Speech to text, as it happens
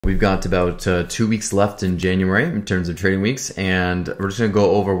We've got about 2 weeks left in January in terms of trading weeks, and we're just going to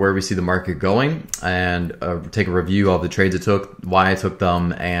go over where we see the market going and take a review of the trades it took, why I took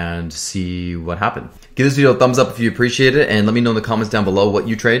them, and see what happened. Give this video a thumbs up if you appreciate it, and let me know in the comments down below what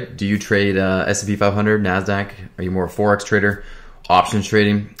you trade. Do you trade S&P 500, NASDAQ? Are you more a Forex trader, options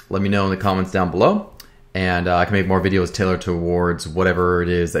trading? Let me know in the comments down below, and I can make more videos tailored towards whatever it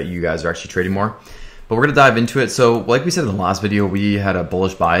is that you guys are actually trading more. But we're going to dive into it. So like we said in the last video, we had a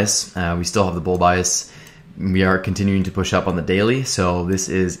bullish bias. We still have the bull bias. We are continuing to push up on the daily. So this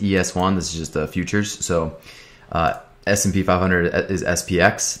is ES1. This is just the futures. So S&P 500 is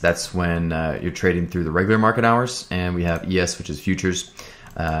SPX. That's when you're trading through the regular market hours. And we have ES, which is futures.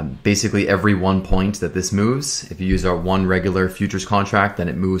 Basically, every 1 point that this moves, if you use our one regular futures contract, then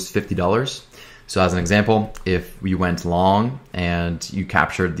it moves $50. So as an example, if you went long and you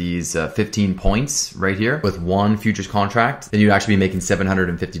captured these 15 points right here with one futures contract, then you'd actually be making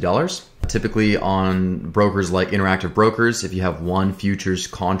 $750. Typically on brokers like Interactive Brokers, if you have one futures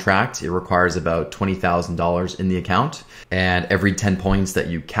contract, it requires about $20,000 in the account. And every 10 points that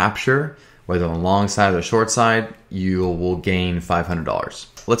you capture, whether on the long side or the short side, you will gain $500.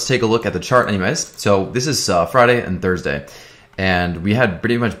 Let's take a look at the chart anyways. So this is Friday and Thursday. And we had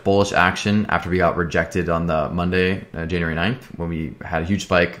pretty much bullish action after we got rejected on the Monday, January 9th, when we had a huge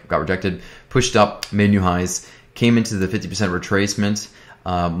spike, got rejected, pushed up, made new highs, came into the 50% retracement.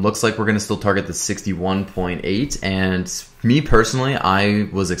 Looks like we're going to still target the 61.8. And me personally, I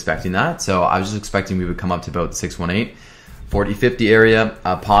was expecting that. So I was just expecting we would come up to about the 618, 40-50 area,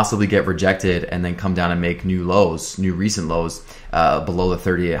 possibly get rejected, and then come down and make new lows, new recent lows below the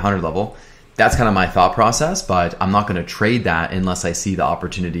 3,800 level. That's kind of my thought process, but I'm not going to trade that unless I see the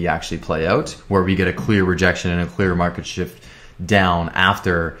opportunity actually play out, where we get a clear rejection and a clear market shift down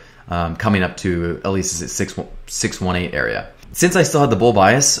after coming up to at least the 618 area. Since I still had the bull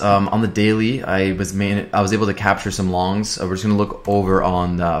bias on the daily, I was able to capture some longs. We're just going to look over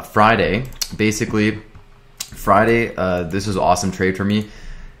on Friday. Basically, Friday, this was an awesome trade for me.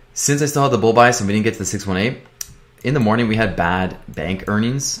 Since I still had the bull bias and we didn't get to the 618. In the morning, we had bad bank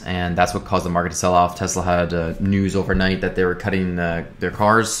earnings, and that's what caused the market to sell off. Tesla had news overnight that they were cutting their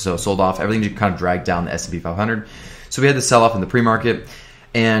cars, so sold off. Everything just kind of dragged down the S&P 500. So we had the sell-off in the pre-market.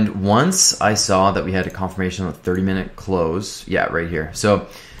 And once I saw that we had a confirmation on the 30-minute close, yeah, right here. So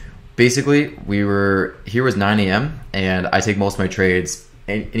basically, here was 9 a.m., and I take most of my trades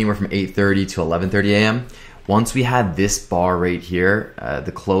anywhere from 8:30 to 11:30 a.m. Once we had this bar right here,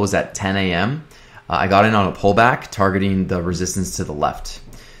 the close at 10 a.m., I got in on a pullback targeting the resistance to the left.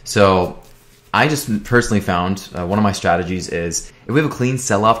 So I just personally found one of my strategies is if we have a clean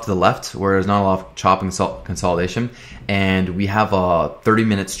sell-off to the left where there's not a lot of chop and consolidation, and we have a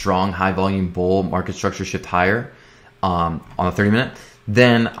 30-minute strong high-volume bull market structure shift higher on a 30-minute,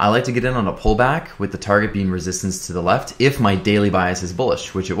 then I like to get in on a pullback with the target being resistance to the left if my daily bias is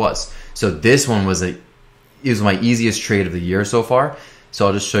bullish, which it was. So this one was my easiest trade of the year so far. So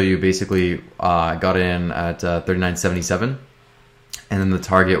I'll just show you basically, I got in at 39.77, and then the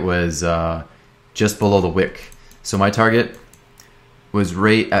target was just below the wick. So my target was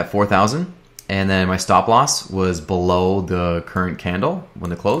right at 4,000, and then my stop loss was below the current candle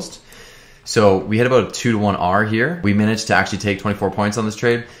when it closed. So we had about a 2-to-1 R here. We managed to actually take 24 points on this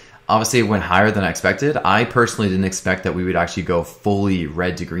trade. Obviously, it went higher than I expected. I personally didn't expect that we would actually go fully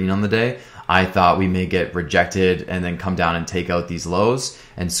red to green on the day. I thought we may get rejected and then come down and take out these lows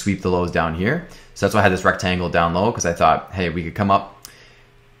and sweep the lows down here. So that's why I had this rectangle down low, because I thought, hey, we could come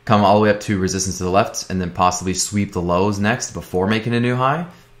all the way up to resistance to the left and then possibly sweep the lows next before making a new high.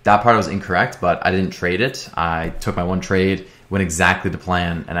 That part was incorrect, but I didn't trade it. I took my one trade, went exactly to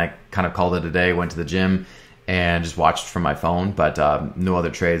plan, and I kind of called it a day, went to the gym, and just watched from my phone, but no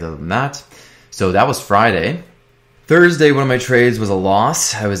other trades other than that. So that was Friday. Thursday, one of my trades was a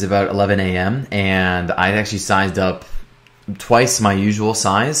loss. I was about 11 a.m. and I actually sized up twice my usual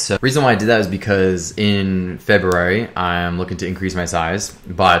size. So the reason why I did that is because in February, I'm looking to increase my size,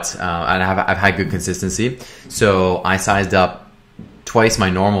 but I've had good consistency. So I sized up twice my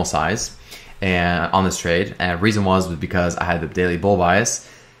normal size and on this trade. And the reason was because I had the daily bull bias.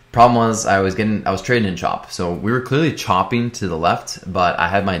 Problem was I was trading in chop. So we were clearly chopping to the left, but I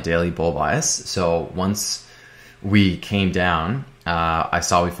had my daily bull bias. So once we came down, I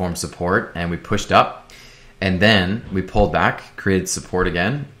saw we formed support and we pushed up, and then we pulled back, created support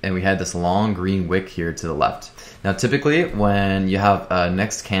again, and we had this long green wick here to the left. Now typically when you have a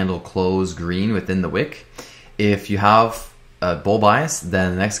next candle close green within the wick, if you have a bull bias,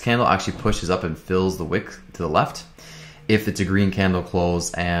 then the next candle actually pushes up and fills the wick to the left. If it's a green candle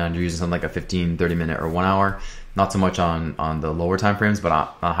close and you're using something like a 15, 30 minute or 1 hour, not so much on the lower time frames, but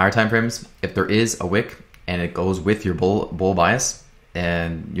on higher time frames. If there is a wick and it goes with your bull bias,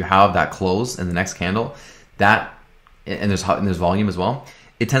 and you have that close in the next candle, and there's volume as well,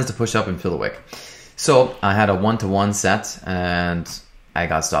 it tends to push up and fill the wick. So I had a 1-to-1 set and I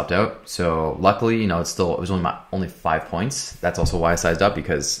got stopped out. So luckily, it was only 5 points. That's also why I sized up,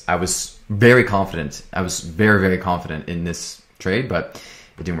 because I was very confident. I was very, very confident in this trade, but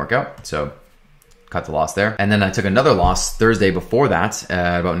it didn't work out. So cut the loss there. And then I took another loss Thursday before that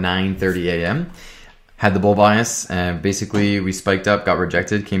at about 9:30 a.m. Had the bull bias, and basically we spiked up, got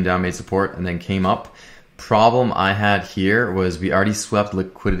rejected, came down, made support, and then came up. Problem I had here was we already swept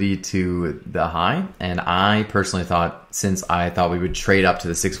liquidity to the high, and I personally thought, since I thought we would trade up to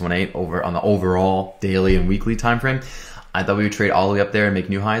the 618 over on the overall daily and weekly time frame, I thought we would trade all the way up there and make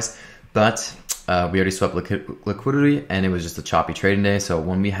new highs, but we already swept liquidity, and it was just a choppy trading day. So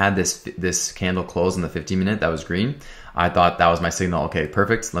when we had this candle close in the 15-minute that was green, I thought that was my signal. Okay,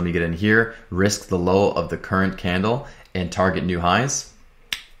 perfect. Let me get in here, risk the low of the current candle, and target new highs.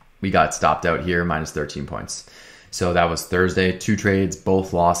 We got stopped out here, minus 13 points. So that was Thursday, 2 trades,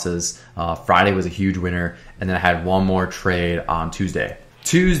 both losses. Friday was a huge winner, and then I had one more trade on Tuesday.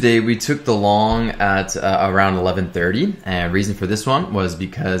 Tuesday, we took the long at around 11:30, and reason for this one was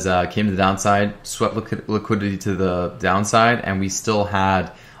because came to the downside, swept liquidity to the downside, and we still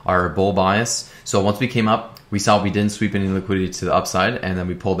had our bull bias. So once we came up, we saw we didn't sweep any liquidity to the upside, and then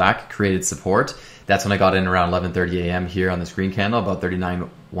we pulled back, created support. That's when I got in around 11:30 a.m. here on this green candle, about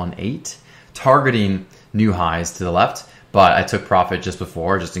 39.18, targeting new highs to the left. But I took profit just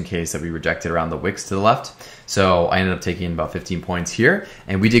before, just in case that we rejected around the wicks to the left. So I ended up taking about 15 points here,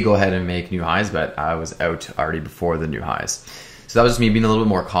 and we did go ahead and make new highs, but I was out already before the new highs. So that was just me being a little bit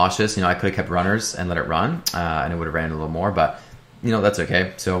more cautious. I could have kept runners and let it run, and it would have ran a little more, but that's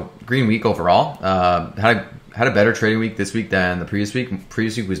okay. So green week overall. Had a better trading week this week than the previous week.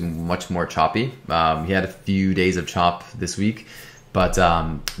 Previous week was much more choppy. He had a few days of chop this week, but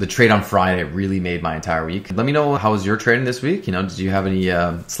the trade on Friday really made my entire week. Let me know, how was your trading this week? Did you have any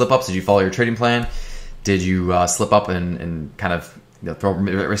slip-ups? Did you follow your trading plan? Did you slip up and kind of throw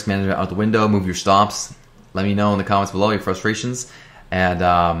risk management out the window, move your stops? Let me know in the comments below your frustrations. And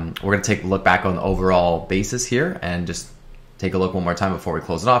we're going to take a look back on the overall basis here and just take a look one more time before we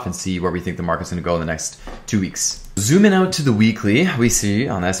close it off and see where we think the market's going to go in the next 2 weeks. Zooming out to the weekly, we see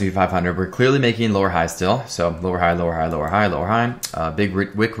on the S&P 500, we're clearly making lower highs still. So lower high, lower high, lower high, lower high. Big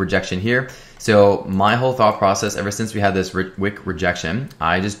wick rejection here. So my whole thought process, ever since we had this wick rejection,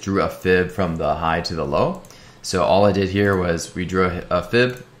 I just drew a fib from the high to the low. So all I did here was we drew a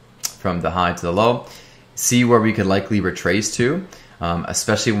fib from the high to the low, see where we could likely retrace to,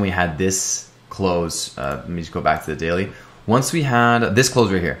 especially when we had this close. Let me just go back to the daily. Once we had this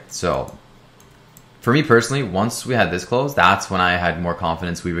close right here, so for me personally, once we had this close, that's when I had more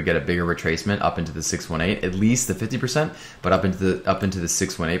confidence we would get a bigger retracement up into the 618, at least the 50%, but up into the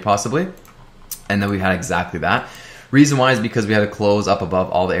 618 possibly. And then we had exactly that. Reason why is because we had a close up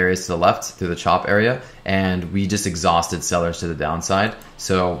above all the areas to the left through the chop area, and we just exhausted sellers to the downside.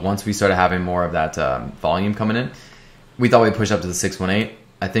 So once we started having more of that volume coming in, we thought we'd push up to the 618.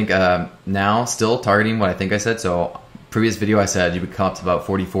 I think now still targeting what I think I said. So previous video I said you would come up to about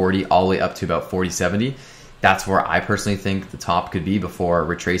 40.40 all the way up to about 40.70. That's where I personally think the top could be before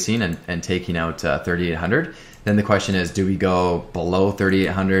retracing and taking out 3,800. Then the question is, do we go below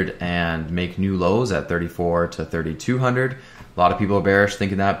 3,800 and make new lows at 34 to 3,200? A lot of people are bearish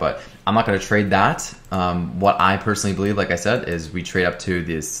thinking that, but I'm not going to trade that. What I personally believe, like I said, is we trade up to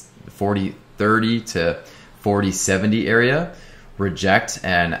this 40.30 to 40.70 area, reject,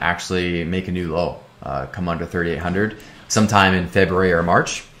 and actually make a new low. Come under 3,800 sometime in February or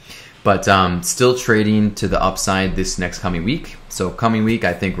March, but still trading to the upside this next coming week. So coming week,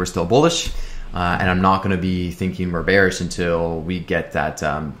 I think we're still bullish, and I'm not going to be thinking we're bearish until we get that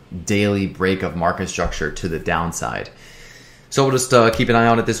daily break of market structure to the downside. So we'll just keep an eye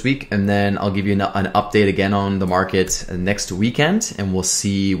on it this week, and then I'll give you an update again on the market next weekend, and we'll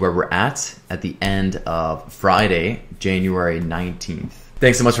see where we're at the end of Friday, January 19th.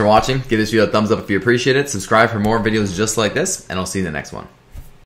 Thanks so much for watching. Give this video a thumbs up if you appreciate it. Subscribe for more videos just like this, and I'll see you in the next one.